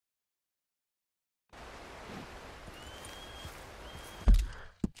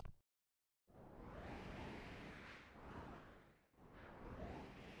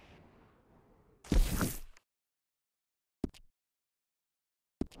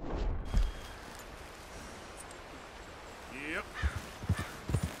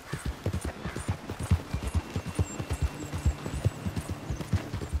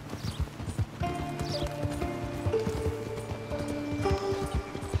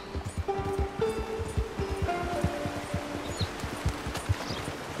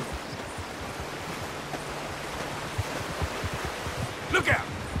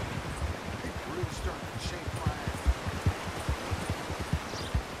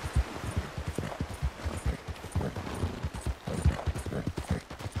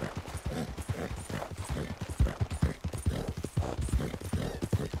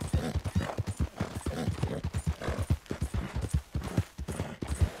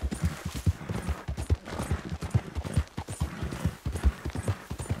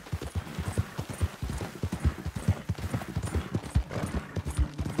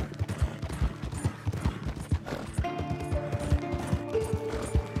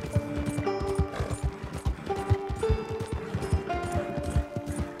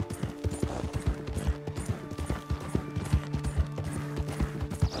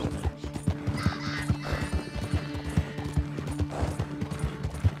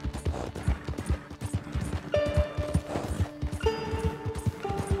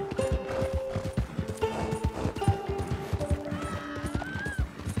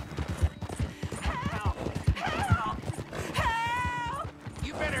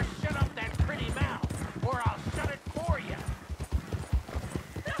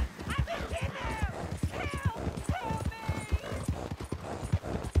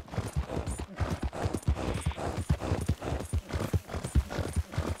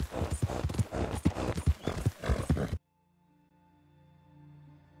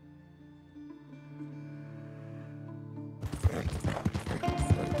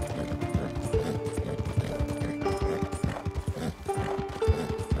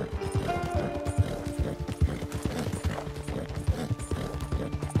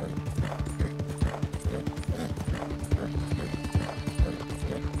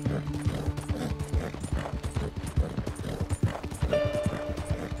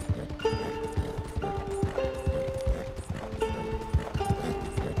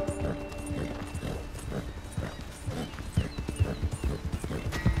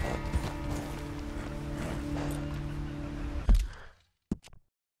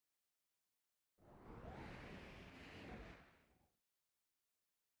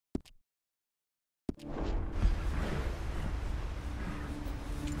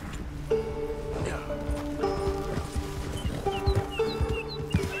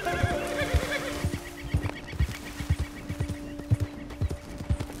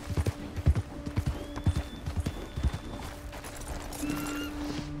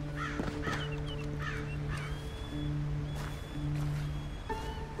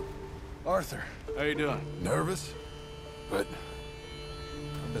Arthur. How you doing? Nervous? But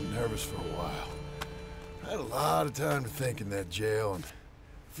I've been nervous for a while. I had a lot of time to think in that jail, and I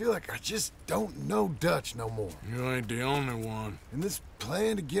feel like I just don't know Dutch no more. You ain't the only one. And this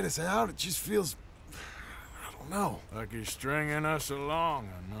plan to get us out, it just feels... I don't know. Like he's stringing us along,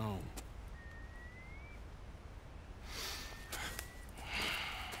 I know.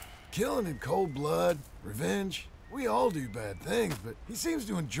 Killing in cold blood, revenge, we all do bad things, but he seems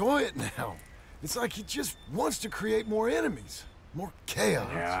to enjoy it now. It's like he just wants to create more enemies, more chaos.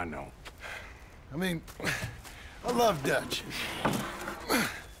 Yeah, I know. I mean, I love Dutch.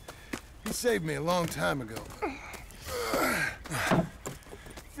 He saved me a long time ago. I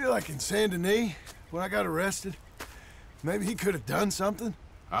feel like in Saint Denis, when I got arrested, maybe he could have done something.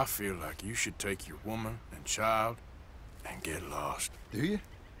 I feel like you should take your woman and child and get lost. Do you?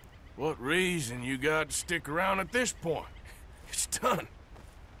 What reason you got to stick around at this point? It's done.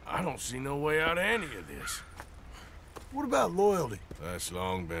 I don't see no way out of any of this. What about loyalty? That's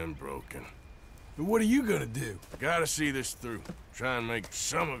long been broken. And what are you gonna do? Gotta see this through. Try and make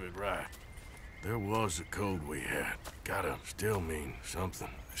some of it right. There was a code we had. Gotta still mean something.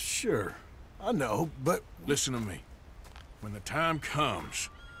 Sure, I know, but... Listen to me. When the time comes,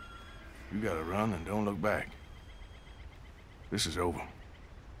 you gotta run and don't look back. This is over.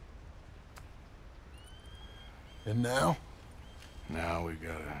 And now? Now we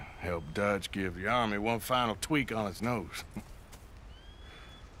gotta help Dutch give the army one final tweak on its nose.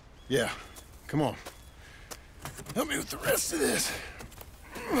 Yeah, come on. Help me with the rest of this.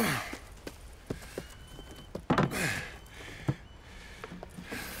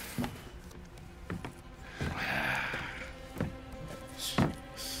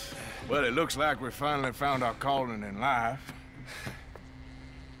 Well, it looks like we finally found our calling in life.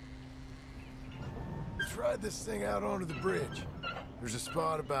 Let's ride this thing out onto the bridge. There's a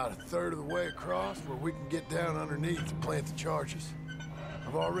spot about a third of the way across where we can get down underneath and plant the charges.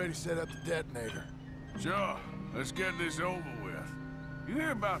 I've already set up the detonator. Sure, let's get this over with. You hear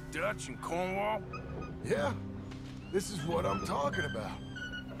about Dutch and Cornwall? Yeah, this is what I'm talking about.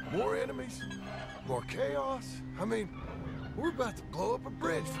 More enemies, more chaos. I mean, we're about to blow up a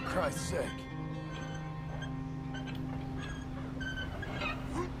bridge, for Christ's sake.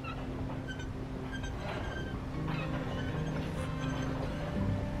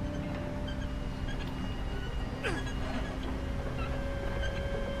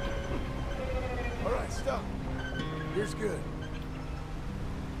 All right, stop. Here's good.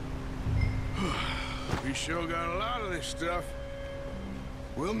 We sure got a lot of this stuff.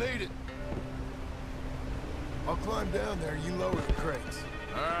 We'll need it. I'll climb down there, you lower the crates.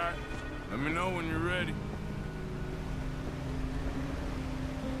 All right. Let me know when you're ready.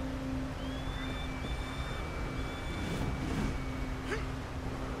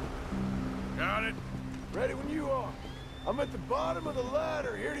 Got it? Ready when you are. I'm at the bottom of the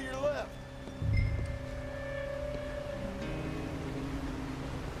ladder, here to your left.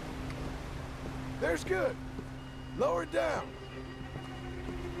 There's good. Lower it down.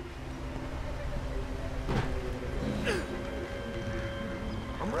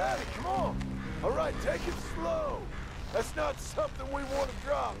 I'm ready, come on. All right, take it slow. That's not something we want to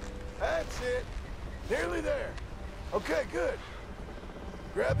drop. That's it. Nearly there. Okay, good.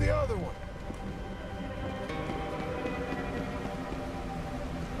 Grab the other one.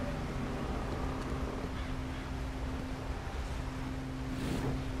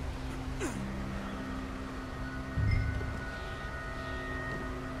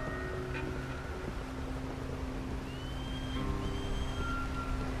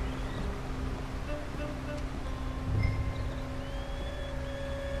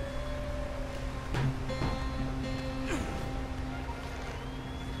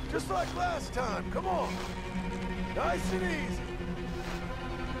 Just like last time, come on. Nice and easy.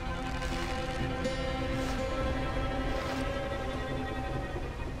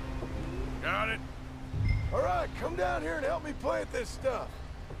 Got it? All right, come down here and help me plant this stuff.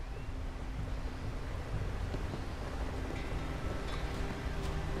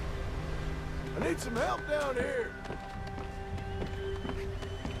 I need some help down here.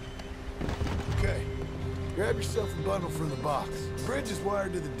 Okay, grab yourself a bundle from the box. The bridge is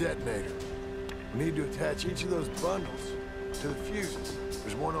wired to the detonator. We need to attach each of those bundles to the fuses.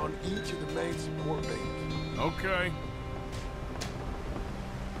 There's one on each of the main support beams. Okay.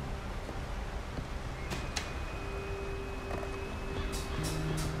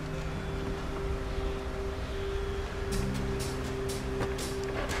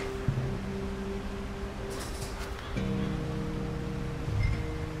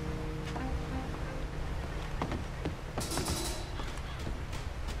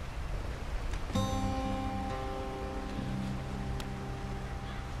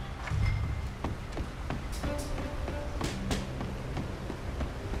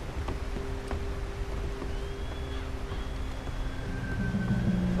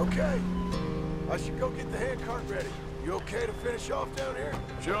 Okay. I should go get the handcart ready. You okay to finish off down here?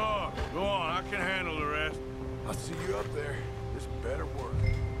 Sure. Go on. I can handle the rest. I'll see you up there. This better work.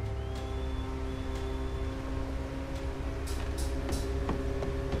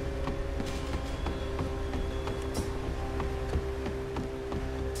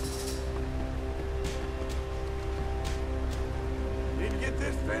 Need to get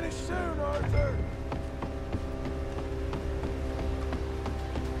this finished soon, Arthur.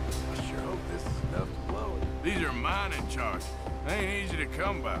 I sure hope this is enough to blow it. These are mining charges. They ain't easy to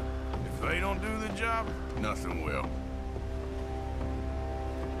come by. If they don't do the job, nothing will.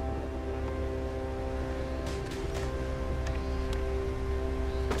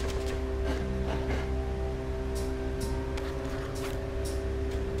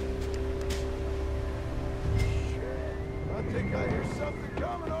 I think I hear something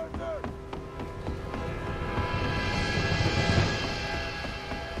coming, Arthur.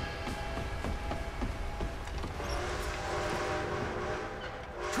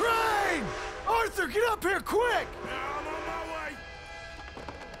 Train! Arthur, get up here quick! I'm on my way.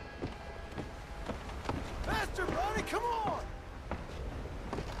 Faster, buddy, come on!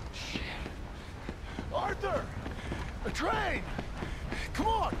 Shit. Arthur! A train! Come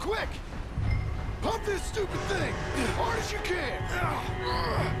on, quick! Pump this stupid thing! Hard as you can!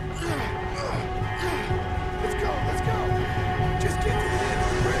 Let's go, let's go! Just get to the end of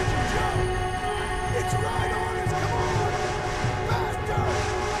the bridge and jump! It's right on us, come on! Faster!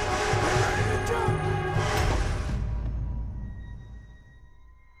 We're ready to jump!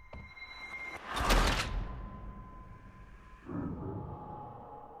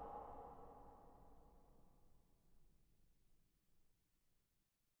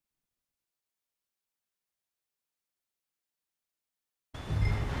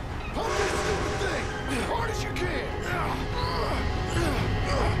 Pump this stupid thing! Hard as you can!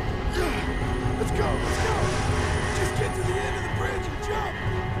 Let's go, let's go! Just get to the end of the bridge and jump!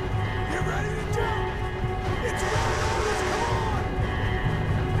 Get ready to jump! It's right on us, come on!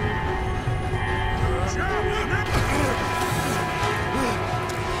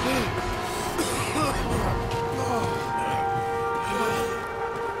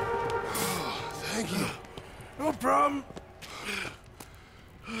 Thank you. No problem.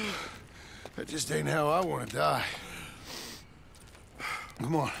 That just ain't how I want to die.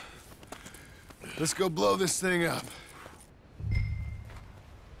 Come on. Let's go blow this thing up.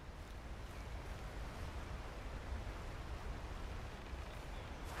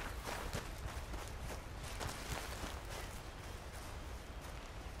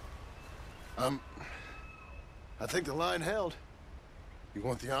 I think the line held. You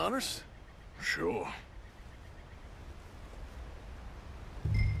want the honors? Sure.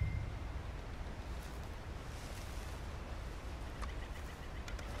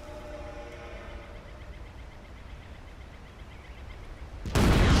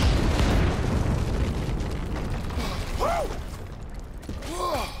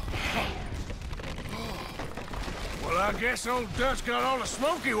 Well, I guess old Dutch got all the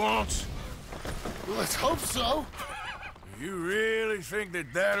smoke he wants. Well, let's hope so. You really think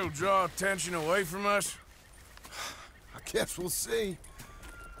that that'll draw attention away from us? I guess we'll see.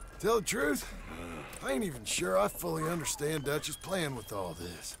 Tell the truth, I ain't even sure I fully understand Dutch's plan with all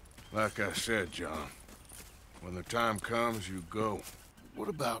this. Like I said, John, when the time comes, you go. What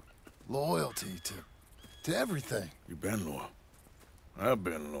about loyalty to everything? You've been loyal. I've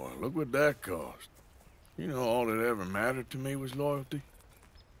been loyal. Look what that cost. You know, all that ever mattered to me was loyalty.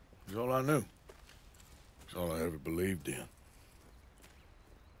 It was all I knew. It's all I ever believed in.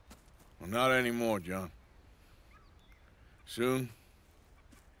 Well, not anymore, John. Soon,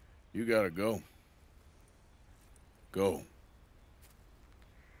 you gotta go. Go.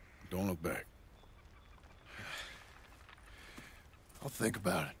 Don't look back. I'll think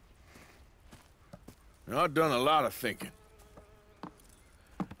about it. Now, I've done a lot of thinking.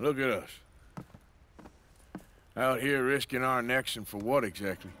 Look at us. Out here risking our necks, and for what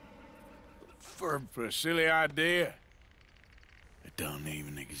exactly? For a silly idea? It don't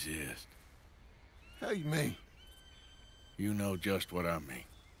even exist. How you mean? You know just what I mean.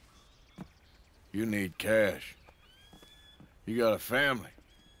 You need cash. You got a family.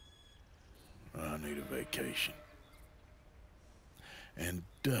 I need a vacation. And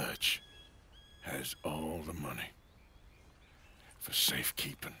Dutch has all the money for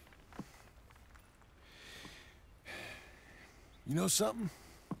safekeeping. You know something?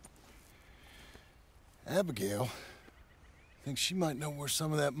 Abigail thinks she might know where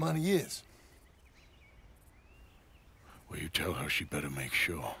some of that money is. Well, you tell her she better make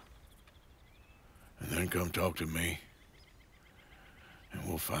sure. And then come talk to me. And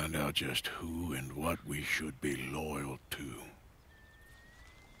we'll find out just who and what we should be loyal to.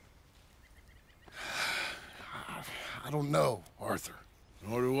 I don't know, Arthur.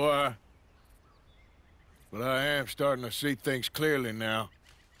 Nor do I. But I am starting to see things clearly now.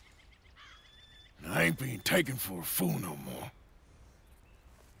 And I ain't being taken for a fool no more.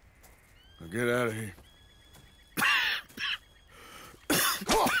 Now get out of here.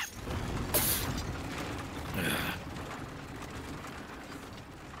 Come on!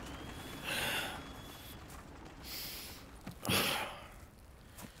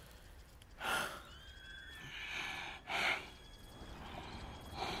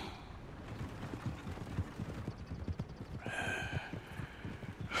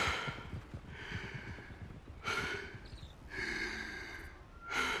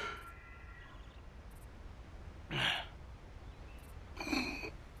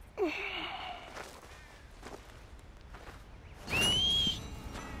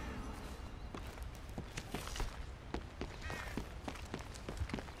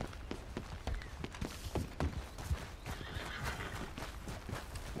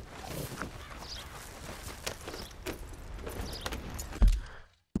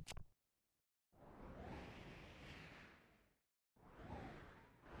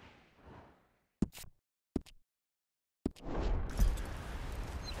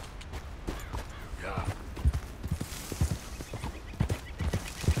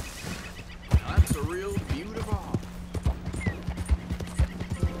 That's a real beaut of art.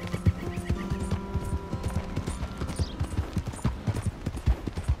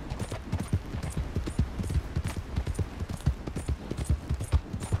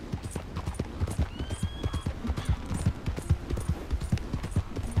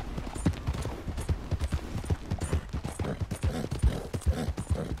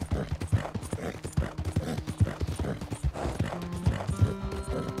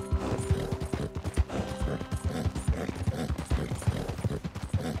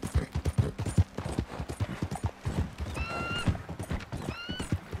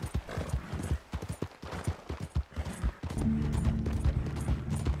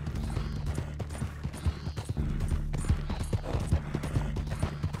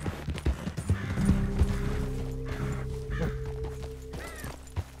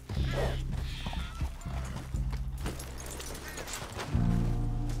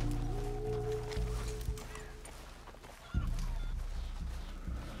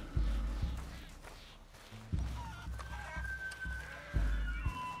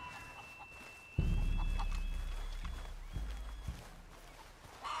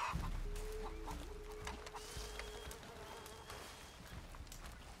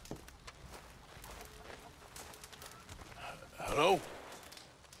 Hello?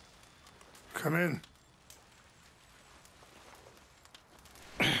 Come in.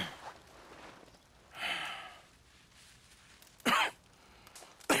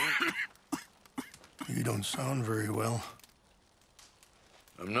 You don't sound very well.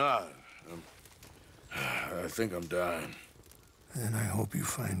 I'm not. I think I'm dying. And I hope you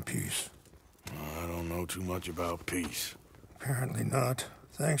find peace. I don't know too much about peace. Apparently not.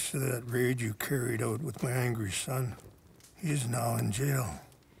 Thanks to that raid you carried out with my angry son. He is now in jail,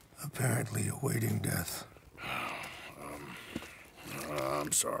 apparently awaiting death.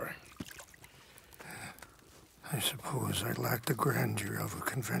 I'm sorry. I suppose I lack the grandeur of a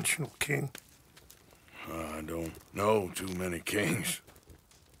conventional king. I don't know too many kings.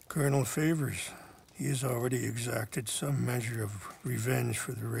 Colonel Favors, he has already exacted some measure of revenge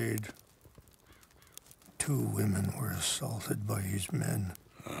for the raid. 2 women were assaulted by his men.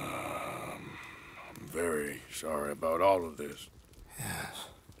 I'm very sorry about all of this. Yes.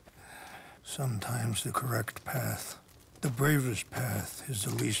 Sometimes the correct path, the bravest path, is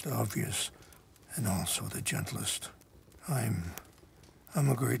the least obvious and also the gentlest. I'm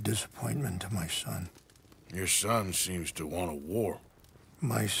a great disappointment to my son. Your son seems to want a war.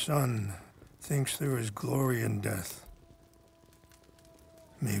 My son thinks there is glory in death.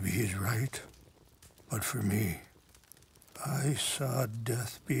 Maybe he's right, but for me, I saw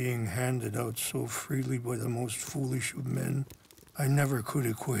death being handed out so freely by the most foolish of men. I never could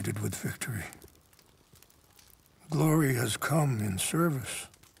equate it with victory. Glory has come in service.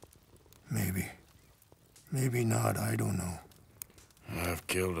 Maybe. Maybe not, I don't know. I've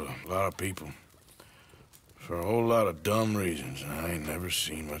killed a lot of people. For a whole lot of dumb reasons, and I ain't never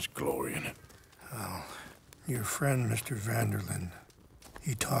seen much glory in it. Oh, your friend, Mr. Vanderlyn,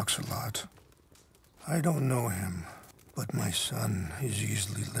 he talks a lot. I don't know him, but my son is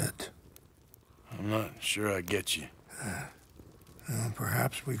easily led. I'm not sure I get you. Well,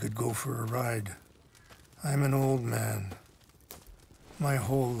 perhaps we could go for a ride. I'm an old man. My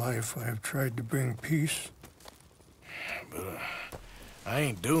whole life I have tried to bring peace. But I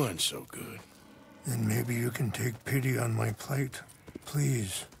ain't doing so good. Then maybe you can take pity on my plight.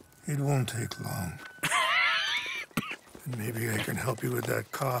 Please, it won't take long. And maybe I can help you with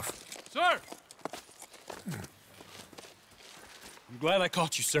that cough. Sir! I'm glad I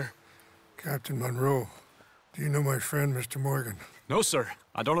caught you, sir. Captain Monroe, do you know my friend, Mr. Morgan? No, sir.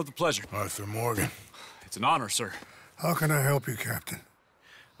 I don't have the pleasure. Arthur Morgan. It's an honor, sir. How can I help you, Captain?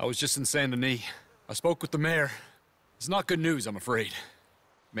 I was just in Saint Denis. I spoke with the mayor. It's not good news, I'm afraid.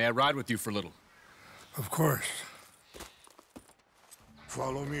 May I ride with you for a little? Of course.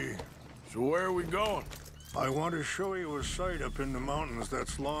 Follow me. So where are we going? I want to show you a site up in the mountains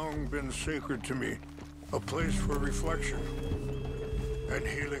that's long been sacred to me. A place for reflection and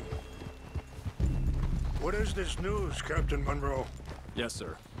healing. What is this news, Captain Monroe? Yes,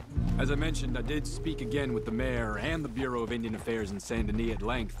 sir. As I mentioned, I did speak again with the mayor and the Bureau of Indian Affairs in Saint Denis at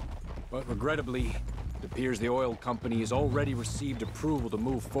length. But regrettably, it appears the oil company has already received approval to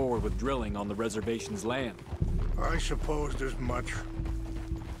move forward with drilling on the reservation's land. I supposed as much.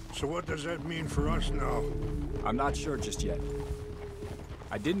 So what does that mean for us now? I'm not sure just yet.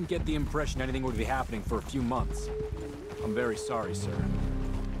 I didn't get the impression anything would be happening for a few months. I'm very sorry, sir.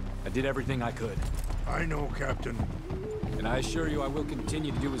 I did everything I could. I know, Captain. And I assure you I will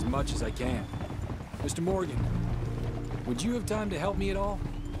continue to do as much as I can. Mr. Morgan, would you have time to help me at all?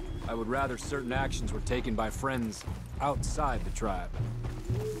 I would rather certain actions were taken by friends outside the tribe.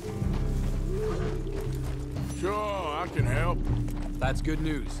 Sure, I can help. That's good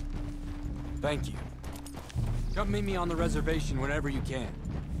news. Thank you. Come meet me on the reservation whenever you can.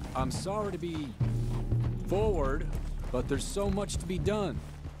 I'm sorry to be forward, but there's so much to be done.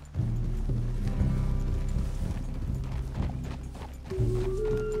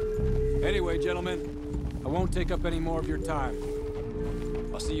 Anyway, gentlemen, I won't take up any more of your time.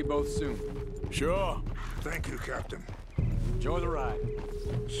 I'll see you both soon. Sure. Thank you, Captain. Enjoy the ride.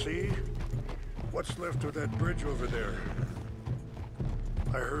 See? What's left of that bridge over there?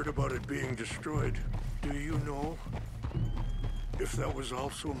 I heard about it being destroyed. Do you know if that was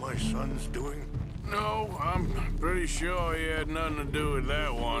also my son's doing? No, I'm pretty sure he had nothing to do with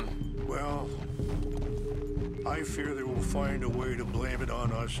that one. Well, I fear they will find a way to blame it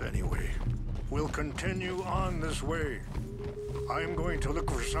on us anyway. We'll continue on this way. I'm going to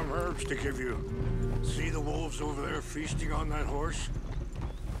look for some herbs to give you. See the wolves over there feasting on that horse?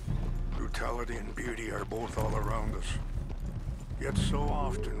 Brutality and beauty are both all around us. Yet so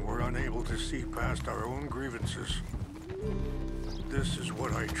often we're unable to see past our own grievances. This is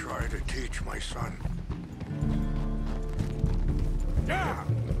what I try to teach my son. Yeah!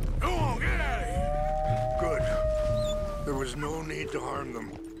 Go on, get out of here! Good. There was no need to harm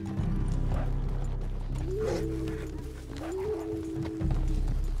them.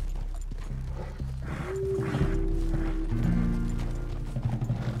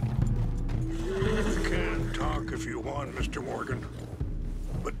 You can talk if you want, Mr. Morgan.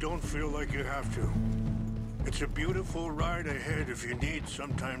 But don't feel like you have to. It's a beautiful ride ahead if you need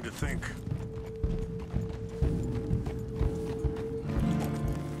some time to think.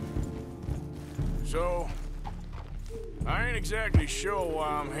 So, I ain't exactly sure why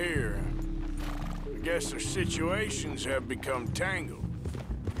I'm here. I guess their situations have become tangled.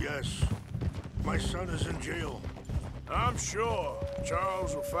 Yes. My son is in jail. I'm sure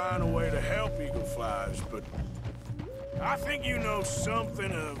Charles will find a way to help Eagle Flies, but I think you know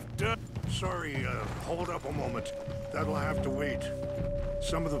something of Sorry, hold up a moment. That'll have to wait.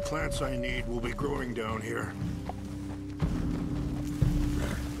 Some of the plants I need will be growing down here.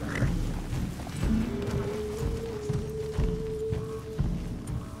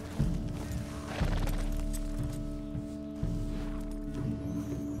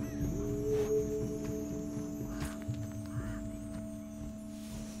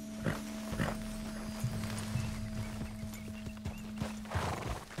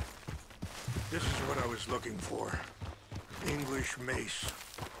 This is what I was looking for. English mace.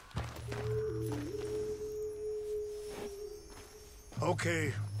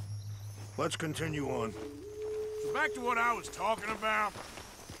 Okay, let's continue on. So back to what I was talking about.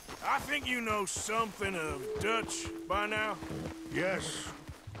 I think you know something of Dutch by now. Yes,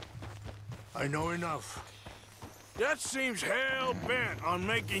 I know enough. Dutch seems hell-bent on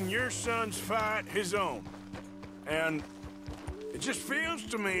making your son's fight his own. And it just feels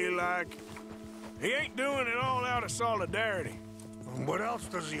to me like he ain't doing it all out of solidarity. What else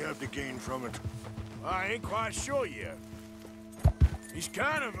does he have to gain from it? I ain't quite sure yet. He's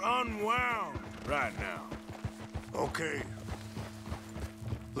kind of unwound right now. Okay.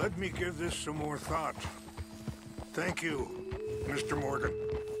 Let me give this some more thought. Thank you, Mr. Morgan.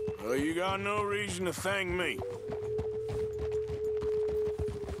 Well, you got no reason to thank me.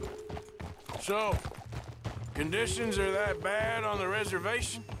 So, conditions are that bad on the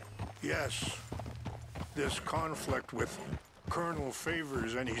reservation? Yes. This conflict with Colonel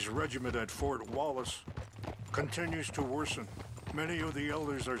Favors and his regiment at Fort Wallace continues to worsen. Many of the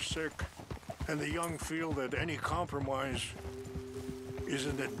elders are sick, and the young feel that any compromise is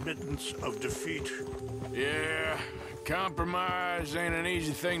an admittance of defeat. Yeah, compromise ain't an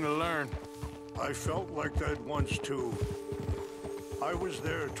easy thing to learn. I felt like that once, too. I was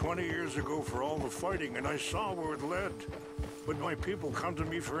there 20 years ago for all the fighting, and I saw where it led. But my people come to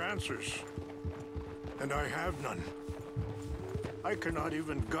me for answers, and I have none. I cannot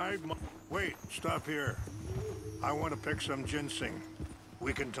even guide my... Wait, stop here. I want to pick some ginseng.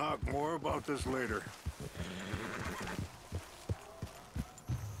 We can talk more about this later.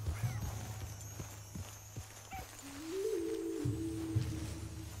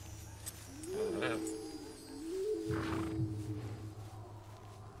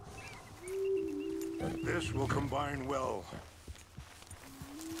 This will combine well.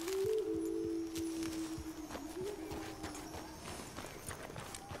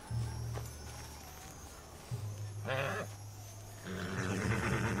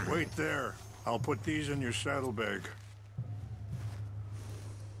 Wait there. I'll put these in your saddlebag.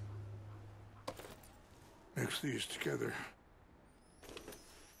 Mix these together.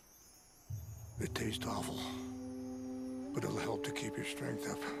 They taste awful, but it'll help to keep your strength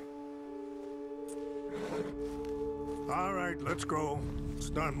up. All right, let's go. It's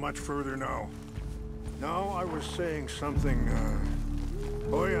not much further now. Now, I was saying something,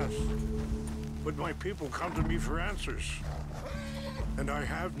 Oh, yes. But my people come to me for answers, and I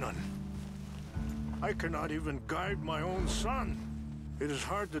have none. I cannot even guide my own son. It is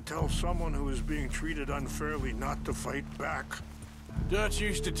hard to tell someone who is being treated unfairly not to fight back. Dutch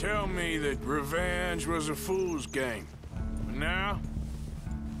used to tell me that revenge was a fool's game. But now,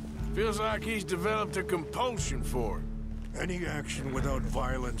 feels like he's developed a compulsion for it. Any action without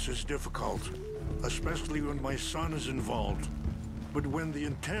violence is difficult, especially when my son is involved. But when the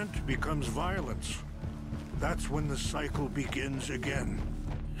intent becomes violence, that's when the cycle begins again.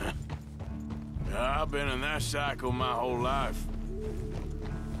 I've been in that cycle my whole life.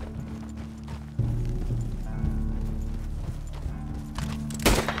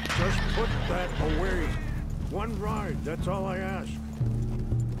 Just put that away. One ride, that's all I ask.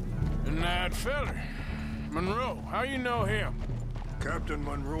 And that feller, Monroe, how you know him? Captain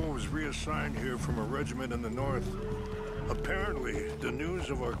Monroe was reassigned here from a regiment in the north. Apparently, the news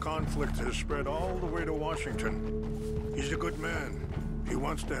of our conflict has spread all the way to Washington. He's a good man. He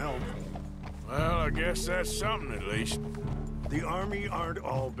wants to help. Well, I guess that's something at least. The Army aren't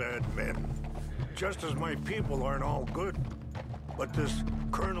all bad men. Just as my people aren't all good. But this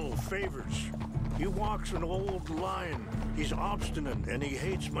Colonel Favors, he walks an old line. He's obstinate and he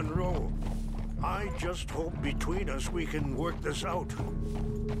hates Monroe. I just hope between us we can work this out.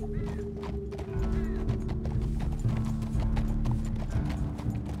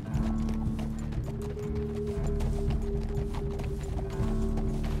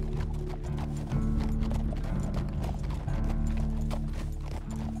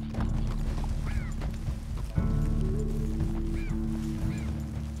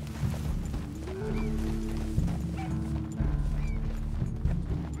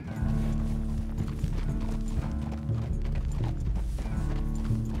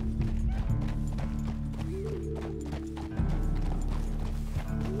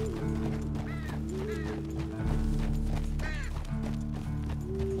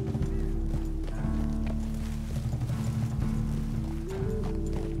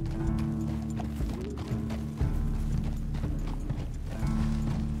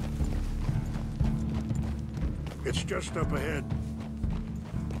 It's just up ahead.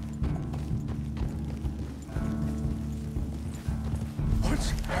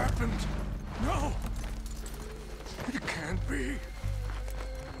 What's happened? No! It can't be.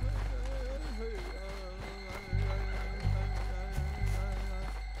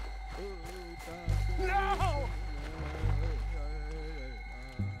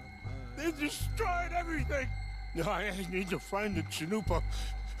 They destroyed everything. I need to find the Chanupa.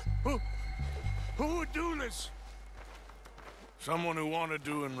 Who would do this? Someone who wanted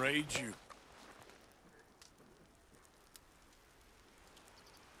to enrage you.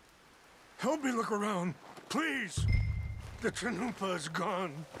 Help me look around, please. The Chanupa is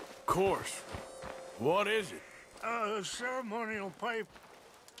gone. Of course. What is it? A ceremonial pipe.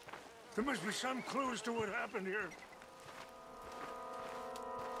 There must be some clues to what happened here.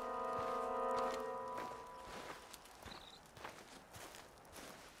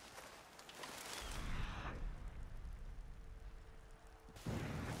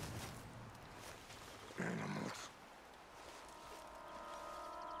 Animals.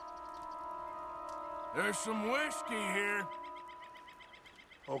 There's some whiskey here.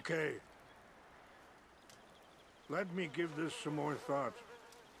 Okay. Let me give this some more thought.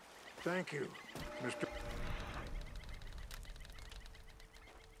 Thank you, Mr.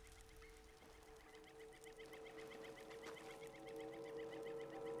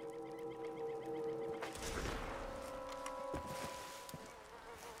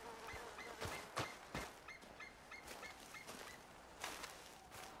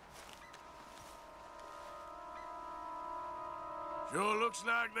 Sure looks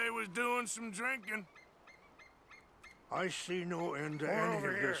like they was doing some drinking. I see no end to any of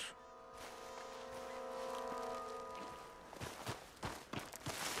this.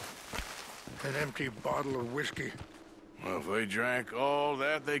 An empty bottle of whiskey. Well, if they drank all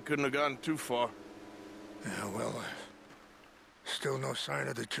that, they couldn't have gotten too far. Yeah, well, still no sign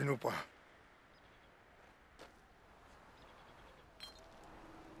of the Chanupa.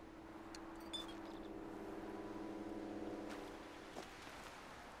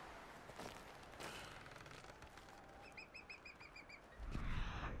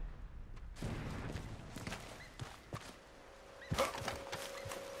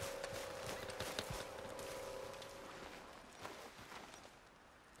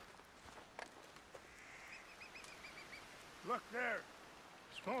 Look there.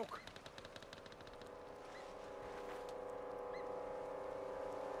 Smoke.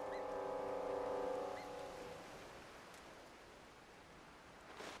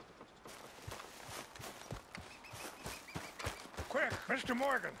 Quick, Mr.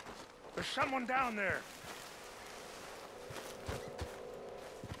 Morgan. There's someone down there.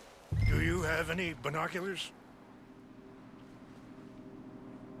 Do you have any binoculars?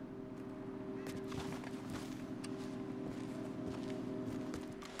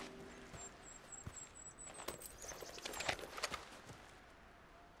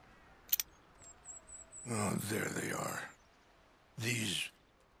 Oh, there they are. These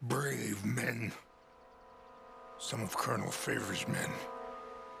brave men. Some of Colonel Favor's men.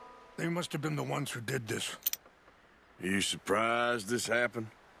 They must have been the ones who did this. Are you surprised this happened?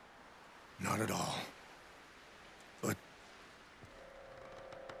 Not at all. But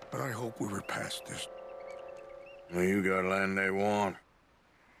I hope we were past this. Well, you got land they want.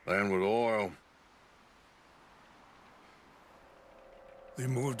 Land with oil. They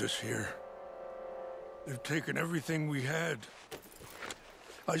moved us here. They've taken everything we had.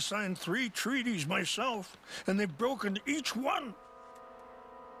 I signed 3 treaties myself, and they've broken each one.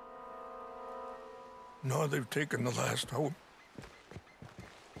 Now they've taken the last hope.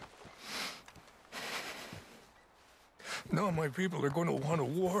 Now my people are going to want a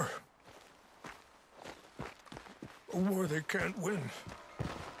war. A war they can't win.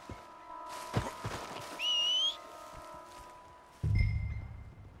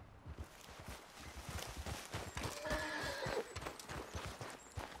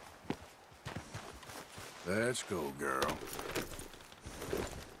 Let's go, girl.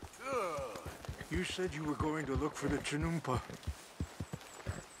 You said you were going to look for the Chanupa.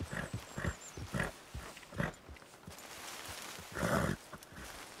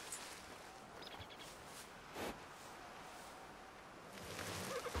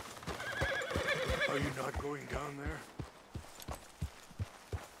 Are you not going down there?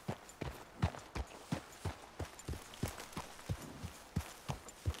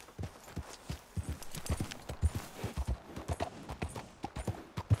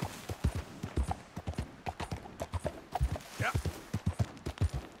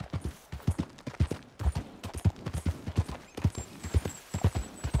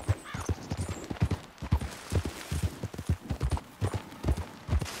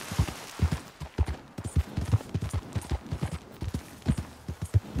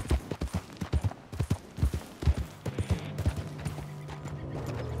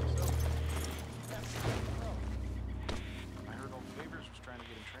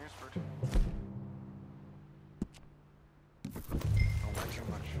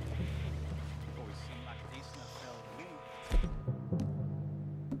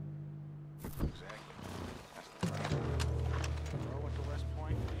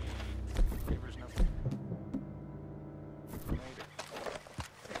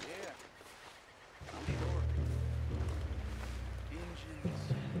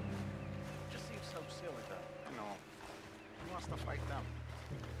 wants to fight them?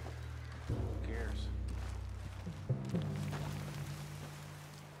 Who cares?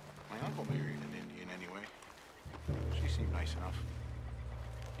 My uncle married an Indian anyway. She seemed nice enough.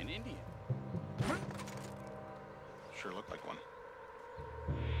 An Indian? Sure looked like one.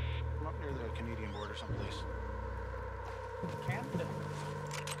 From up near the Canadian border someplace. Canada.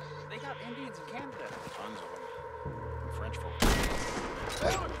 They got Indians in Canada. Tons of them. French folk.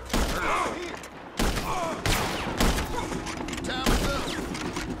 Time is up.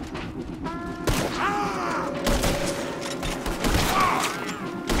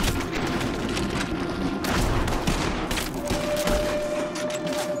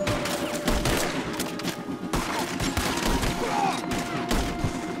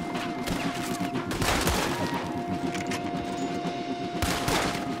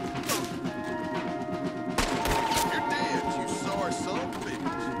 You're dead, you sorry son of a bitch.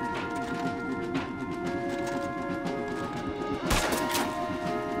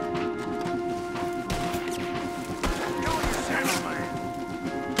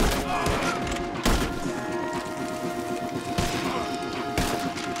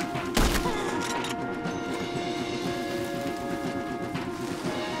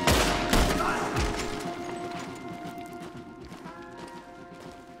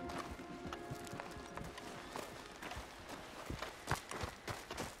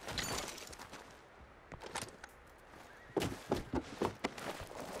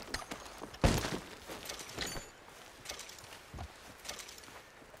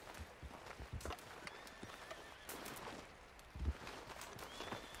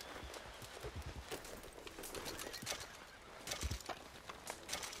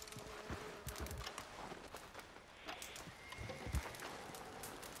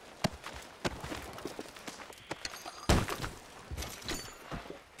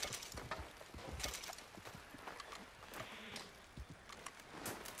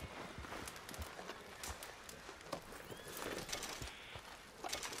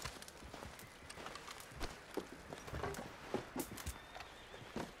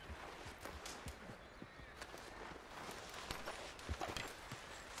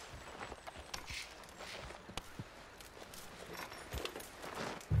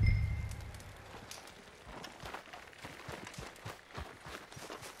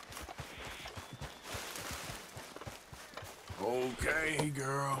 Okay,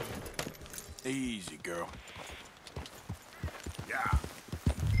 girl. Easy, girl. Yeah.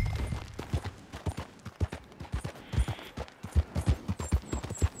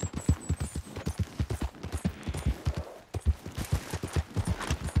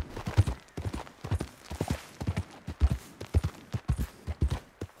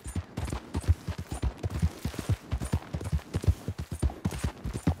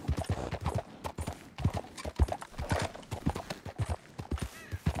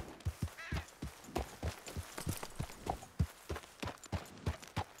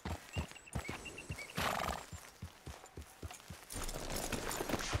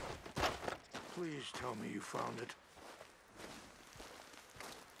 Please tell me you found it.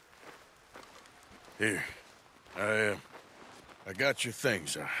 Here. I got your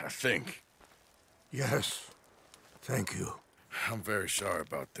things, I think. Yes. Thank you. I'm very sorry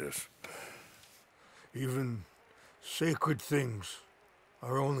about this. Even sacred things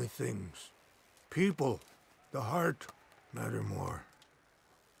are only things. People, the heart, matter more.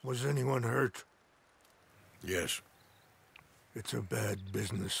 Was anyone hurt? Yes. It's a bad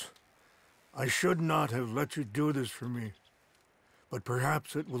business. I should not have let you do this for me. But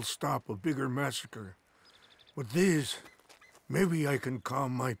perhaps it will stop a bigger massacre. With these, maybe I can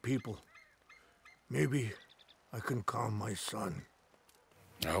calm my people. Maybe I can calm my son.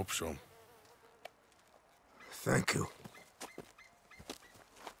 I hope so. Thank you.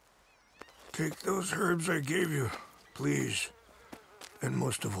 Take those herbs I gave you, please. And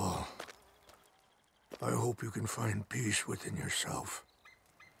most of all, I hope you can find peace within yourself.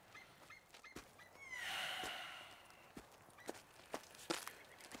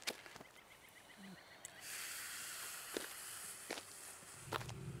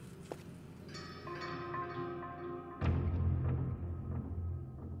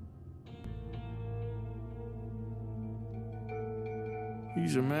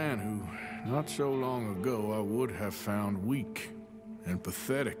 He's a man who, not so long ago, I would have found weak and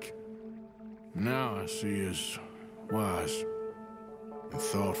pathetic. Now I see as wise and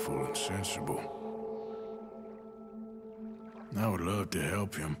thoughtful and sensible. I would love to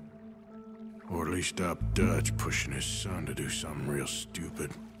help him, or at least stop Dutch pushing his son to do something real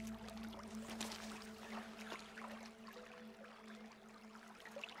stupid.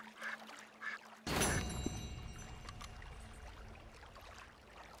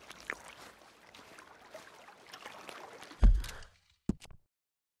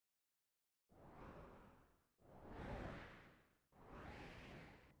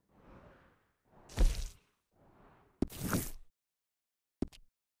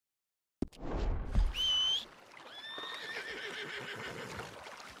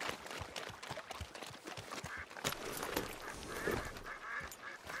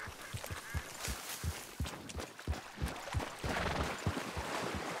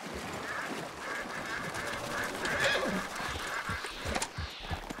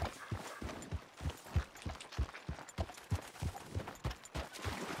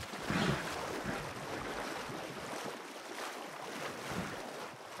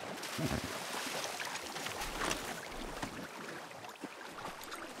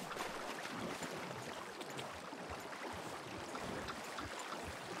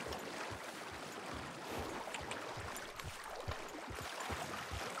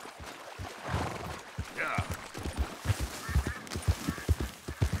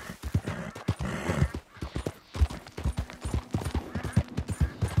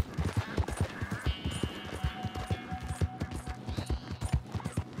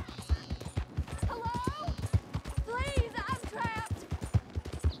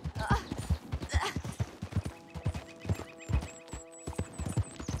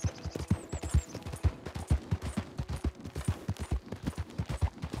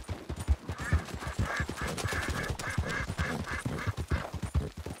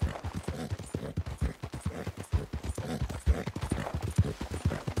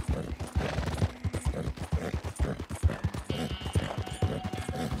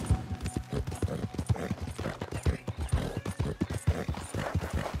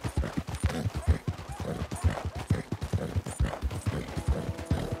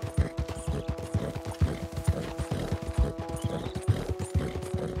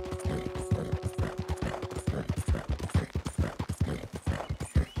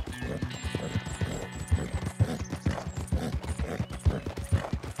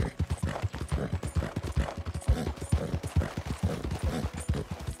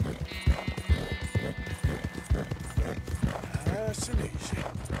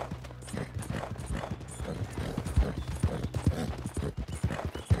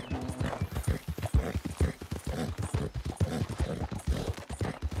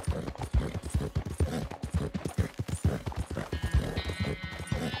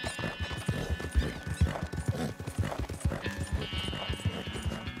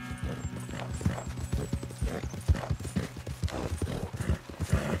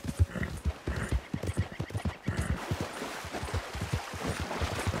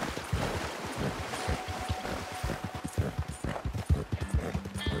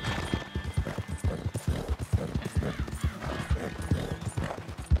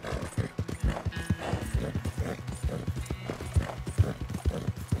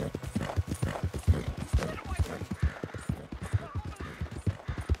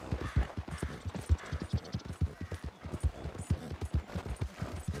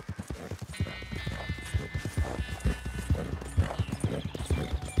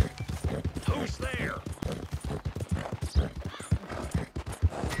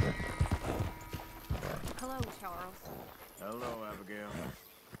 Charles. Hello, Abigail.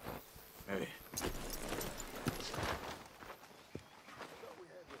 Hey.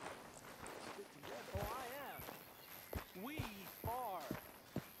 Oh, I am. We are.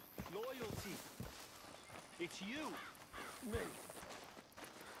 Loyalty. It's you. Me.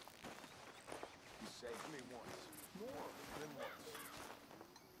 You saved me once. More than once.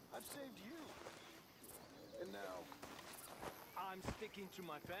 I've saved you. And now... I'm sticking to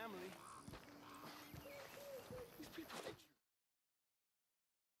my family. These people, they